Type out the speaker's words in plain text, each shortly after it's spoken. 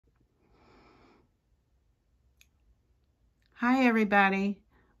Hi everybody,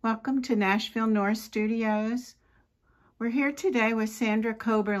 welcome to Nashville North Studios. We're here today with Sandra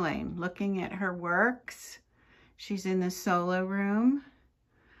Koberlein looking at her works. She's in the solo room,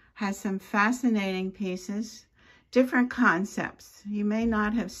 has some fascinating pieces, different concepts. You may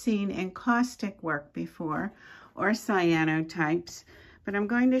not have seen encaustic work before or cyanotypes, but I'm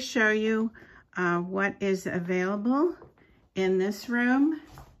going to show you what is available in this room.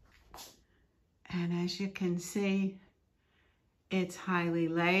 And as you can see, it's highly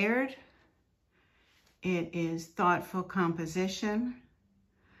layered. It is thoughtful composition.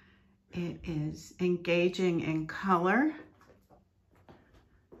 It is engaging in color.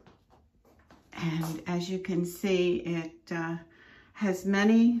 And as you can see, it has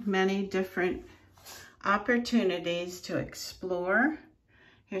many, many different opportunities to explore.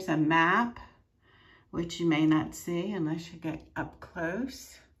 Here's a map, which you may not see unless you get up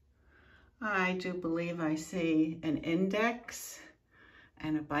close. I do believe I see an index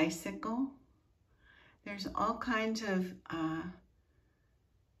and a bicycle. There's all kinds of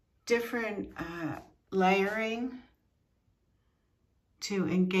different layering to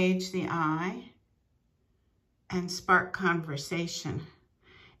engage the eye and spark conversation,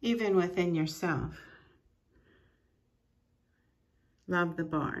 even within yourself. Love the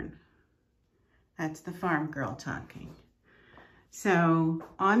barn. That's the farm girl talking. So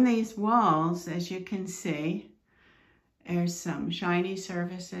on these walls, as you can see, there's some shiny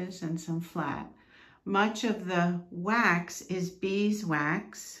surfaces and some flat. Much of the wax is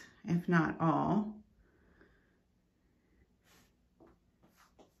beeswax, if not all.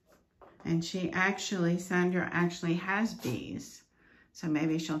 And Sandra actually has bees, so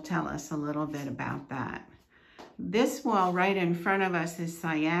maybe she'll tell us a little bit about that. This wall right in front of us is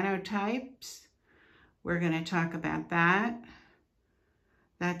cyanotypes. We're going to talk about that.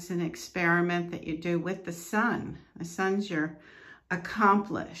 That's an experiment that you do with the sun. The sun's your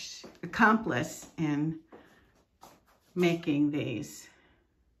accomplice in making these.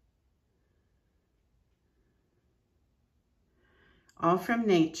 All from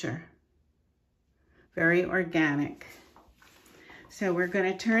nature. Very organic. So we're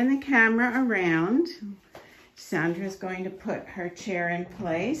going to turn the camera around. Sandra's going to put her chair in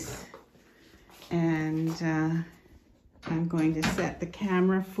place. And I'm going to set the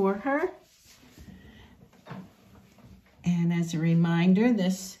camera for her. And as a reminder,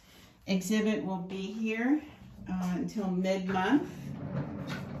 this exhibit will be here until mid-month.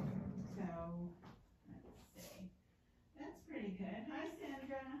 So, let's see. That's pretty good. Hi,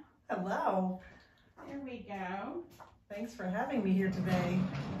 Sandra. Hello. There we go. Thanks for having me here today.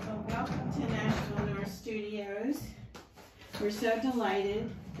 Well, welcome to Nashville North Studios. We're so delighted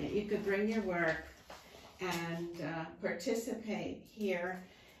that you could bring your work and participate here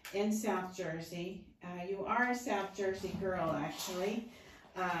in South Jersey. You are a South Jersey girl, actually,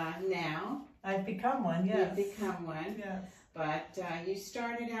 now. I've become one, yes. You've become one. Yes. But you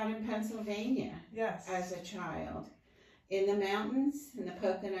started out in Pennsylvania. Yes. As a child. In the mountains, in the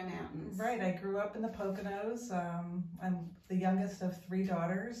Pocono Mountains. Right, I grew up in the Poconos. I'm the youngest of 3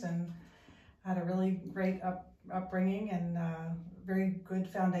 daughters and had a really great upbringing and very good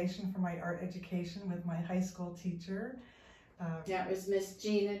foundation for my art education with my high school teacher. That was Miss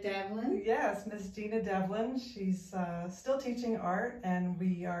Gina Devlin? Yes, Miss Gina Devlin. She's still teaching art and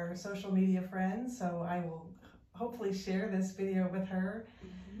we are social media friends, so I will hopefully share this video with her.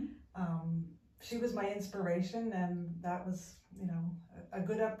 Mm-hmm. She was my inspiration and that was, you know, a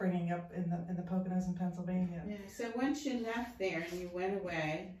good upbringing up in the Poconos in Pennsylvania. Yeah, so once you left there and you went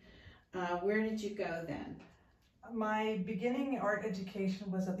away, where did you go then? My beginning art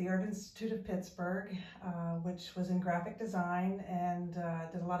education was at the Art Institute of Pittsburgh, which was in graphic design, and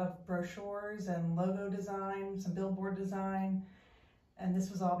did a lot of brochures and logo design, some billboard design, and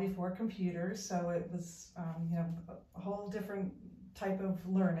this was all before computers, so it was you know, a whole different type of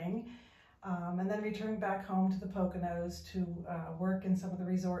learning. And then returned back home to the Poconos to work in some of the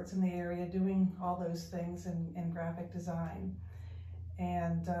resorts in the area, doing all those things in graphic design.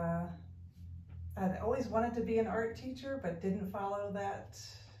 And I'd always wanted to be an art teacher, but didn't follow that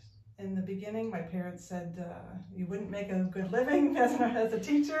in the beginning. My parents said you wouldn't make a good living as a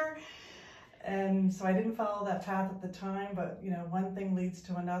teacher. And so I didn't follow that path at the time, but you know, one thing leads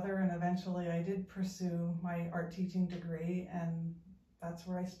to another, and eventually I did pursue my art teaching degree, and that's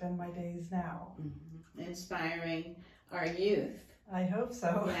where I spend my days now. Mm-hmm. Inspiring our youth. I hope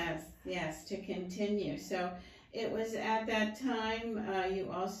so. Yes, yes, to continue. So It was at that time you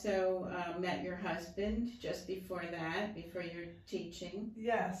also met your husband just before that, before your teaching.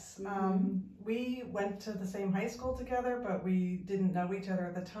 Yes. Mm-hmm. We went to the same high school together, but we didn't know each other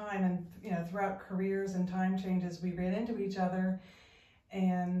at the time. And, you know, throughout careers and time changes, we ran into each other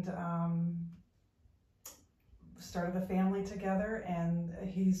and started a family together. And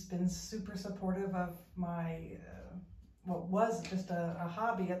he's been super supportive of my, what was just a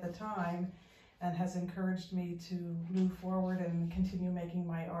hobby at the time, and has encouraged me to move forward and continue making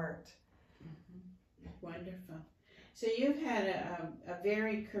my art. Mm-hmm. Wonderful. So you've had a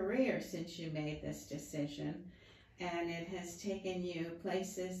varied career since you made this decision, and it has taken you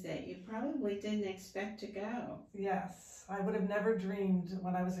places that you probably didn't expect to go. Yes, I would have never dreamed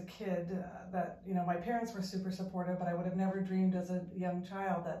when I was a kid that, you know, my parents were super supportive, but I would have never dreamed as a young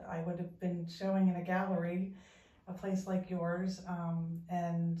child that I would have been showing in a gallery, a place like yours,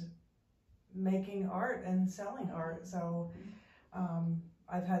 and making art and selling art. So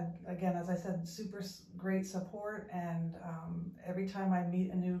I've had, again, as I said, super great support, and every time I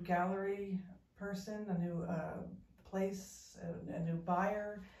meet a new gallery person, a new place, a new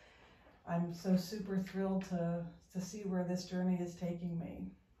buyer, I'm so super thrilled to see where this journey is taking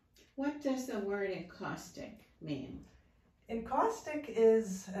me. What does the word encaustic mean? Encaustic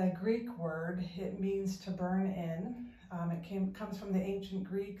is a Greek word. It means to burn in. It comes from the ancient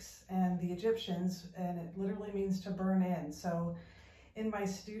Greeks and the Egyptians, and it literally means to burn in. So in my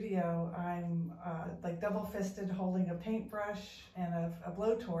studio, I'm like double-fisted holding a paintbrush and a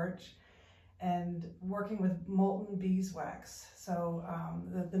blowtorch and working with molten beeswax. So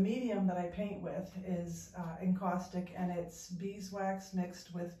the medium that I paint with is encaustic, and it's beeswax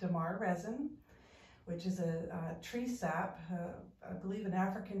mixed with damar resin, which is a tree sap, I believe an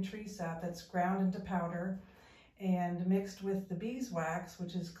African tree sap that's ground into powder and mixed with the beeswax,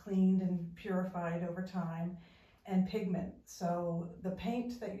 which is cleaned and purified over time, and pigment. So the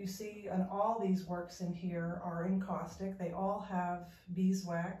paint that you see on all these works in here are encaustic. They all have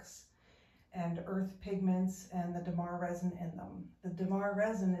beeswax and earth pigments and the damar resin in them. The damar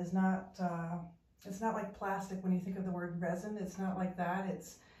resin is not, it's not like plastic when you think of the word resin. It's not like that.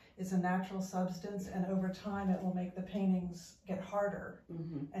 It's a natural substance, and over time it will make the paintings get harder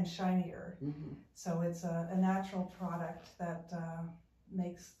and shinier. So it's a natural product that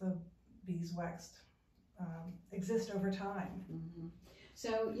makes the beeswax exist over time.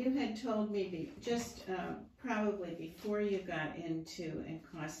 So you had told me just probably before you got into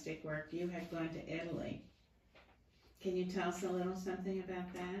encaustic work, you had gone to Italy. Can you tell us a little something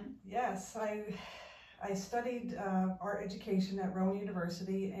about that? Yes, I studied art education at Rome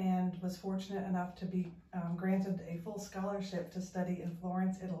University and was fortunate enough to be granted a full scholarship to study in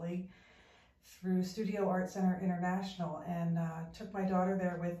Florence, Italy through Studio Art Center International, and took my daughter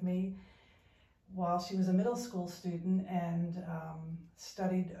there with me while she was a middle school student, and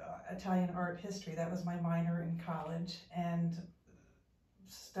studied Italian art history. That was my minor in college, and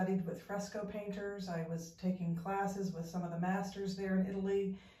studied with fresco painters. I was taking classes with some of the masters there in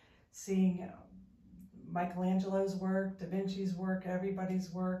Italy, seeing Michelangelo's work, Da Vinci's work,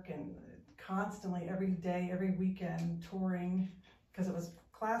 everybody's work, and constantly every day, every weekend touring, because it was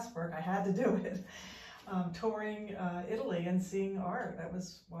classwork, I had to do it, touring Italy and seeing art. That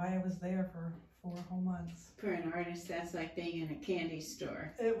was why I was there for 4 whole months. For an artist, that's like being in a candy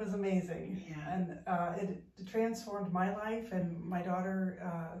store. It was amazing. Yeah. And it transformed my life, and my daughter,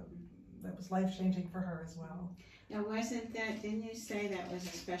 that was life-changing for her as well. Now wasn't that, didn't you say that was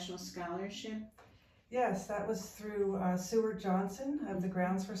a special scholarship? Yes, that was through Seward Johnson of the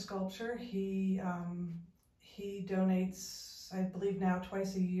Grounds for Sculpture. He donates, I believe now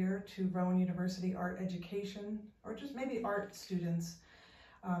twice a year, to Rowan University art education, or just maybe art students,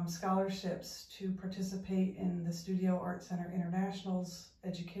 scholarships to participate in the Studio Art Center International's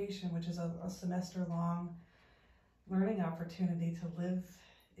education, which is a semester-long learning opportunity to live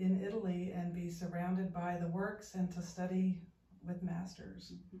in Italy and be surrounded by the works and to study with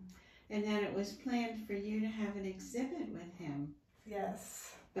masters. And then it was planned for you to have an exhibit with him.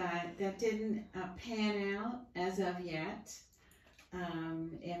 Yes. But that didn't pan out as of yet.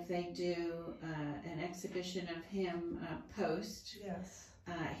 If they do an exhibition of him post, yes.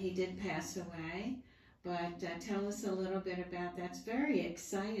 He did pass away. But tell us a little bit about that. It's very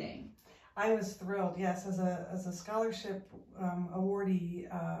exciting. I was thrilled, yes. As a scholarship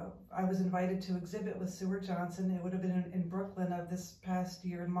awardee, I was invited to exhibit with Seward Johnson. It would have been in Brooklyn of this past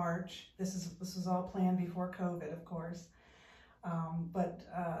year in March. This was all planned before COVID, of course. But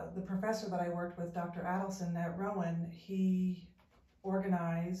the professor that I worked with, Dr. Allison at Rowan, he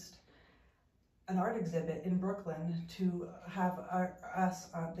organized an art exhibit in Brooklyn to have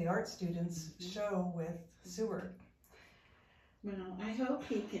the art students show with Seward. Well, I hope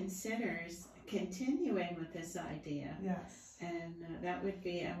he considers continuing with this idea. Yes. And that would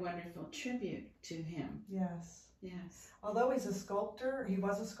be a wonderful tribute to him. Yes. Yes. Although he was a sculptor,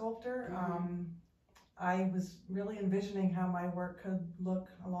 I was really envisioning how my work could look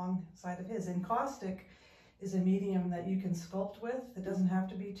alongside of his. Encaustic is a medium that you can sculpt with. It doesn't have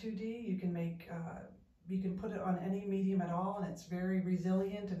to be 2D. You can make, you can put it on any medium at all, and it's very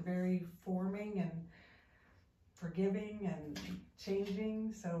resilient and very forming and forgiving and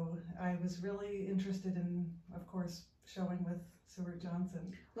changing. So I was really interested in, of course, showing with Seward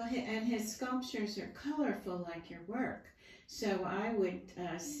Johnson. Well, and his sculptures are colorful like your work. So I would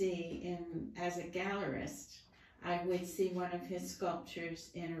see as a gallerist, I would see one of his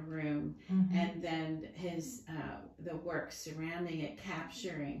sculptures in a room, and then his the work surrounding it,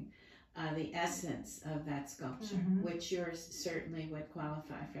 capturing the essence of that sculpture, which yours certainly would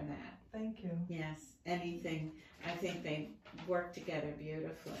qualify for that. Thank you. Yes, anything. I think they work together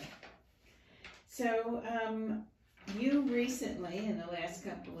beautifully. So you recently, in the last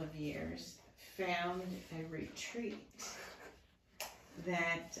couple of years, found a retreat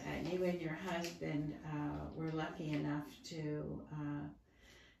that you and your husband were lucky enough to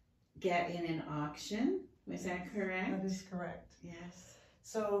get in an auction. Was that correct? That is correct. Yes.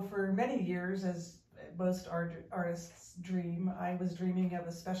 So for many years, as most artists dream, I was dreaming of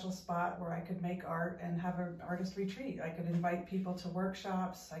a special spot where I could make art and have an artist retreat. I could invite people to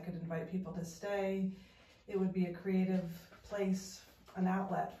workshops. I could invite people to stay. It would be a creative place, an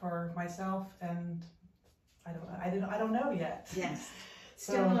outlet for myself, and I don't know yet. Yes.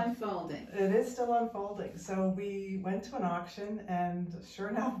 Still unfolding. It is still unfolding. So we went to an auction, and sure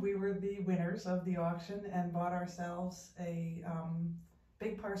enough, we were the winners of the auction and bought ourselves a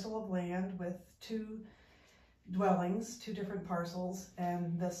big parcel of land with 2 dwellings, 2 different parcels,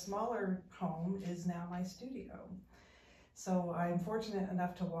 and the smaller home is now my studio. So I'm fortunate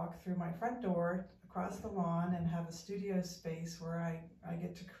enough to walk through my front door across the lawn and have a studio space where I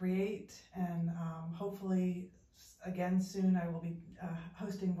get to create, and hopefully again soon I will be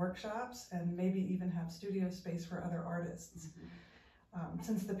hosting workshops and maybe even have studio space for other artists.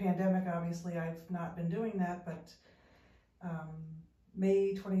 Since the pandemic, obviously I've not been doing that, but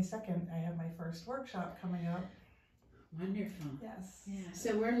May 22nd I have my first workshop coming up. Wonderful. Yes. Yeah.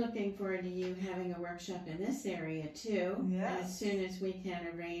 So we're looking forward to you having a workshop in this area too. Yes. As soon as we can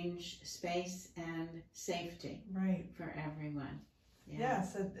arrange space and safety. Right. For everyone. Yeah.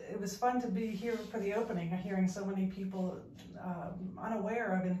 Yes, it was fun to be here for the opening, hearing so many people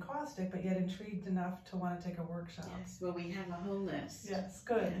unaware of encaustic, but yet intrigued enough to want to take a workshop. Yes, well, we have a whole list. Yes,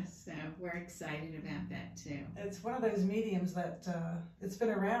 good. Yes, so we're excited about that too. It's one of those mediums that it's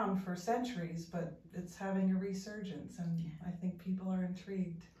been around for centuries, but it's having a resurgence, and I think people are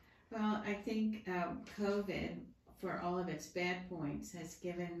intrigued. Well, I think COVID, for all of its bad points, has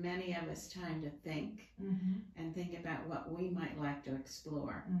given many of us time to think and think about what we might like to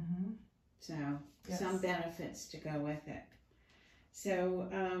explore. So some benefits to go with it. So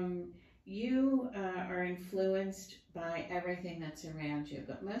you are influenced by everything that's around you,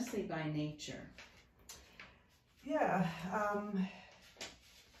 but mostly by nature. Yeah.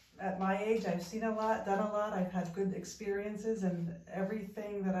 At my age, I've seen a lot, done a lot. I've had good experiences, and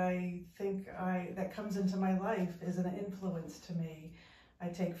everything that I think that comes into my life is an influence to me. I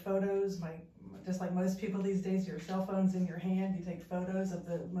take photos, just like most people these days, your cell phone's in your hand, you take photos of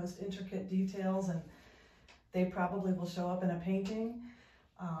the most intricate details, and they probably will show up in a painting.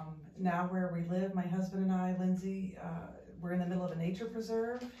 Now where we live, my husband and I, Lindsay, we're in the middle of a nature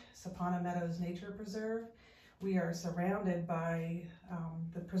preserve, Sapana Meadows Nature Preserve. We are surrounded by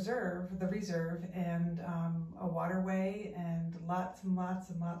the reserve, and a waterway, and lots and lots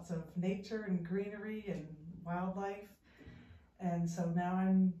and lots of nature and greenery and wildlife. And so now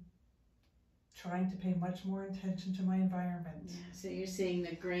I'm trying to pay much more attention to my environment. Yeah, so you're seeing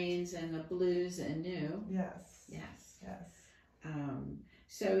the greens and the blues anew. Yes. Yes. Yes.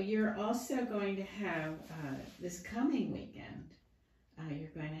 So you're also going to have, this coming weekend, you're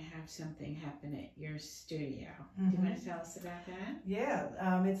going to have something happen at your studio. Do you want to tell us about that? Yeah,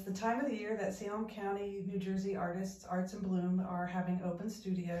 it's the time of the year that Salem County, New Jersey artists, Arts in Bloom, are having open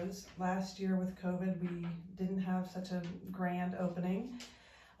studios. Last year with COVID, we didn't have such a grand opening,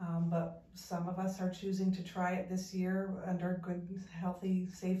 but some of us are choosing to try it this year under good, healthy,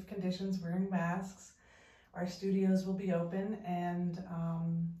 safe conditions, wearing masks. Our studios will be open, and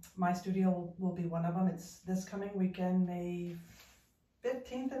my studio will be one of them. It's this coming weekend, May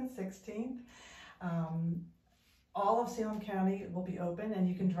 15th and 16th. all of Salem County will be open, and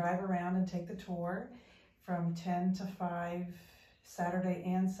you can drive around and take the tour from 10 to 5 Saturday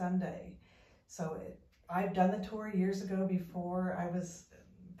and Sunday. So I've done the tour years ago before I was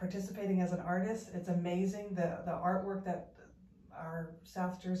participating as an artist. It's amazing. The artwork that our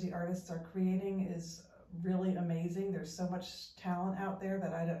South Jersey artists are creating is really amazing. There's so much talent out there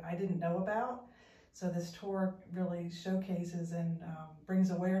that I didn't know about. So this tour really showcases and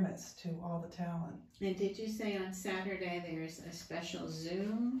brings awareness to all the talent. And did you say on Saturday there's a special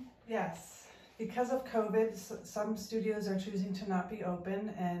Zoom? Yes. Because of COVID, some studios are choosing to not be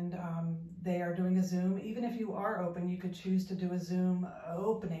open, and they are doing a Zoom. Even if you are open, you could choose to do a Zoom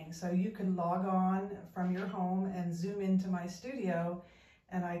opening. So you can log on from your home and Zoom into my studio,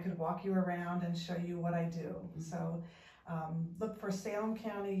 and I could walk you around and show you what I do. Mm-hmm. So look for Salem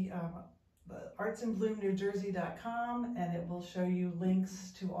County artsinbloomnewjersey.com, and it will show you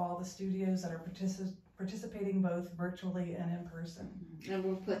links to all the studios that are participating both virtually and in person. And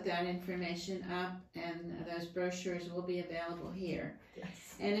we'll put that information up, and those brochures will be available here.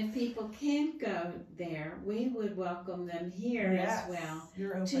 Yes. And if people can't go there, we would welcome them here as well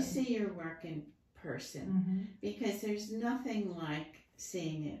to see your work in person, because there's nothing like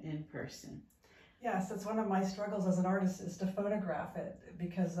seeing it in person. Yes, that's one of my struggles as an artist, is to photograph it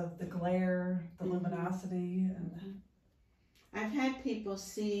because of the glare, the luminosity. And I've had people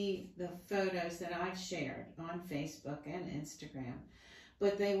see the photos that I've shared on Facebook and Instagram,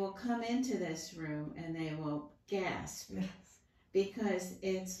 but they will come into this room and they will gasp. Yes. Because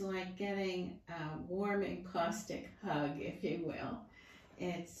it's like getting a warm encaustic hug, if you will.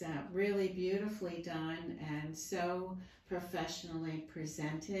 It's really beautifully done and so professionally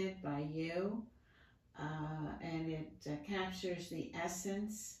presented by you. And it captures the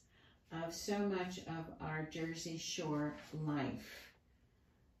essence of so much of our Jersey Shore life.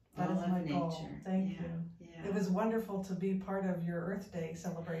 That is my goal. Thank you. Yeah. It was wonderful to be part of your Earth Day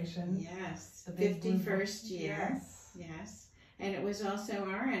celebration. Yes, the 51st year. Yes. Yes. And it was also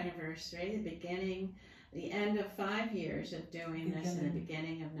our anniversary, the end of 5 years of doing this, and the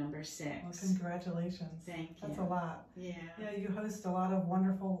beginning of number 6. Well, congratulations. Thank you. That's a lot. Yeah. Yeah, you host a lot of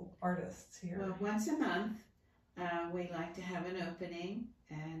wonderful artists here. Well, once a month, we like to have an opening,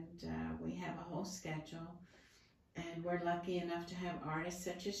 and we have a whole schedule. And we're lucky enough to have artists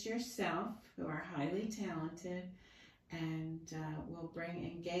such as yourself, who are highly talented, and will bring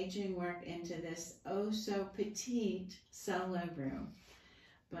engaging work into this so petite solo room.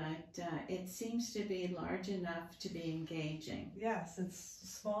 But it seems to be large enough to be engaging. Yes, it's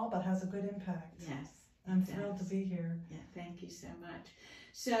small but has a good impact. Yes. I'm thrilled to be here. Yeah, thank you so much.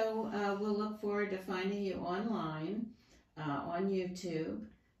 So we'll look forward to finding you online, on YouTube.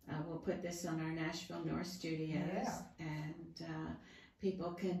 We'll put this on our Nashville North Studios, and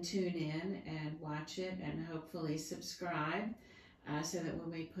people can tune in and watch it and hopefully subscribe. So that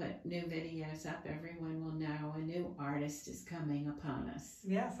when we put new videos up, everyone will know a new artist is coming upon us.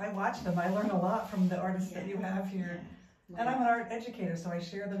 Yes, I watch them. I learn a lot from the artists that you have here. Yeah. And I'm an art educator, so I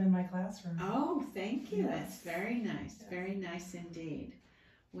share them in my classroom. Oh, thank you. Yes. That's very nice. Yes. Very nice indeed.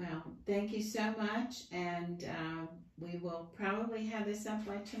 Well, thank you so much, and we will probably have this up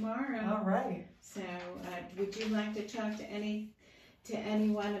by tomorrow. All right. So would you like to talk to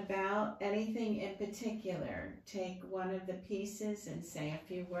anyone about anything in particular? Take one of the pieces and say a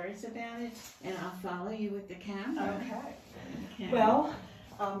few words about it, and I'll follow you with the camera. Okay. Well,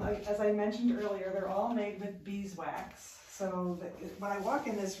 as I mentioned earlier, they're all made with beeswax. So when I walk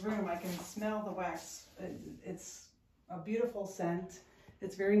in this room, I can smell the wax. It's a beautiful scent.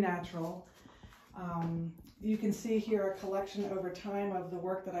 It's very natural. You can see here a collection over time of the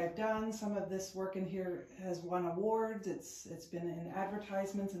work that I've done. Some of this work in here has won awards. It's been in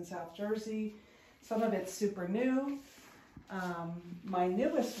advertisements in South Jersey. Some of it's super new. My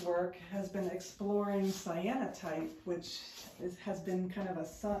newest work has been exploring cyanotype, which has been kind of a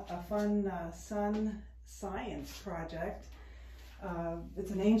fun sun science project. It's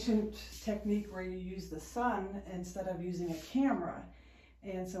an ancient technique where you use the sun instead of using a camera.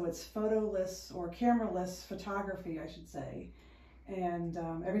 And so it's photoless or cameraless photography, I should say. And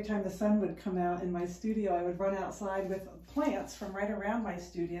every time the sun would come out in my studio, I would run outside with plants from right around my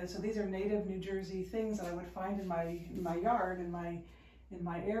studio. So these are native New Jersey things that I would find in my yard, in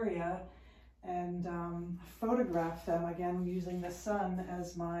my area, and photograph them again using the sun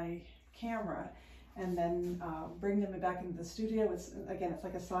as my camera, and then bring them back into the studio. It's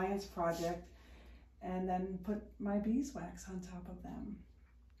like a science project, and then put my beeswax on top of them.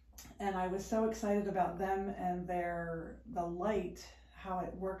 And I was so excited about them and the light, how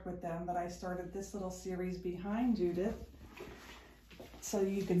it worked with them, that I started this little series behind Judith so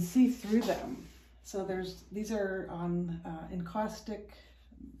you can see through them. So these are on encaustic.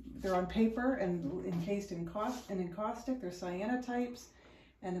 They're on paper and encased in encaustic. They're cyanotypes,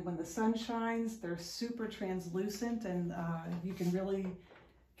 and when the sun shines, they're super translucent, and you can really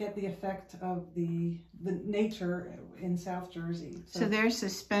get the effect of the nature in South Jersey. So they're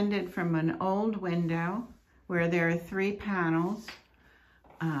suspended from an old window where there are 3 panels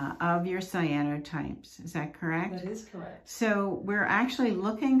of your cyanotypes. Is that correct? That is correct. So we're actually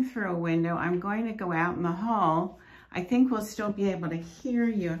looking through a window. I'm going to go out in the hall. I think we'll still be able to hear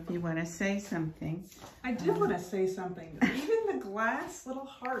you if you want to say something. I do want to say something. Even the glass little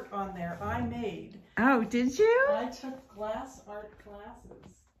heart on there, I made. Oh, did you? I took glass art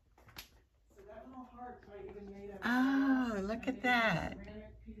classes. So that little heart I even made out of glass. Oh, look at that.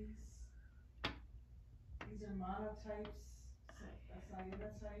 Ceramic piece. These are monotypes, a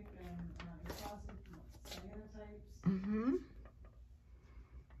cyanotype and encaustic cyanotypes. Mm-hmm.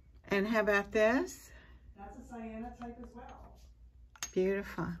 And how about this? That's a cyanotype as well.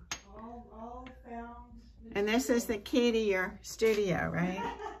 Beautiful. All found. And this is the key to your studio, right?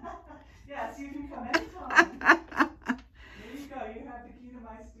 Yes, you can come anytime. There you go. You have the key to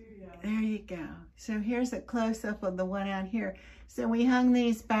my studio. There you go. So here's a close-up of the one out here. So we hung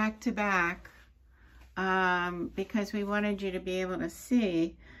these back to back because we wanted you to be able to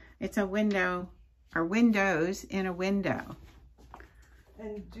see. It's a window, or windows in a window.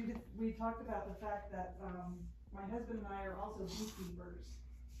 And Judith, we talked about the fact that my husband and I are also beekeepers.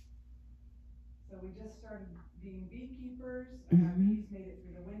 So we just started being beekeepers. Our bees made it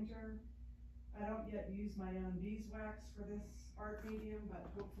through the winter. I don't yet use my own beeswax for this art medium, but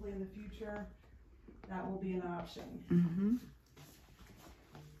hopefully in the future that will be an option.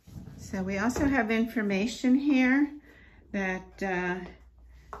 So we also have information here that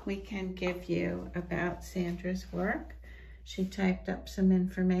we can give you about Sandra's work. She typed up some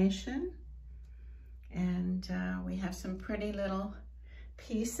information, and we have some pretty little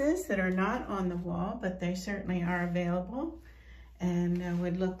pieces that are not on the wall, but they certainly are available and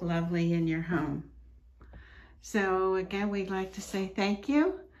would look lovely in your home. So again, we'd like to say thank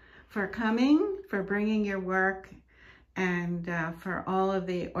you for coming, for bringing your work, and for all of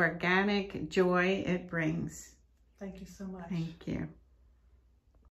the organic joy it brings. Thank you so much. Thank you.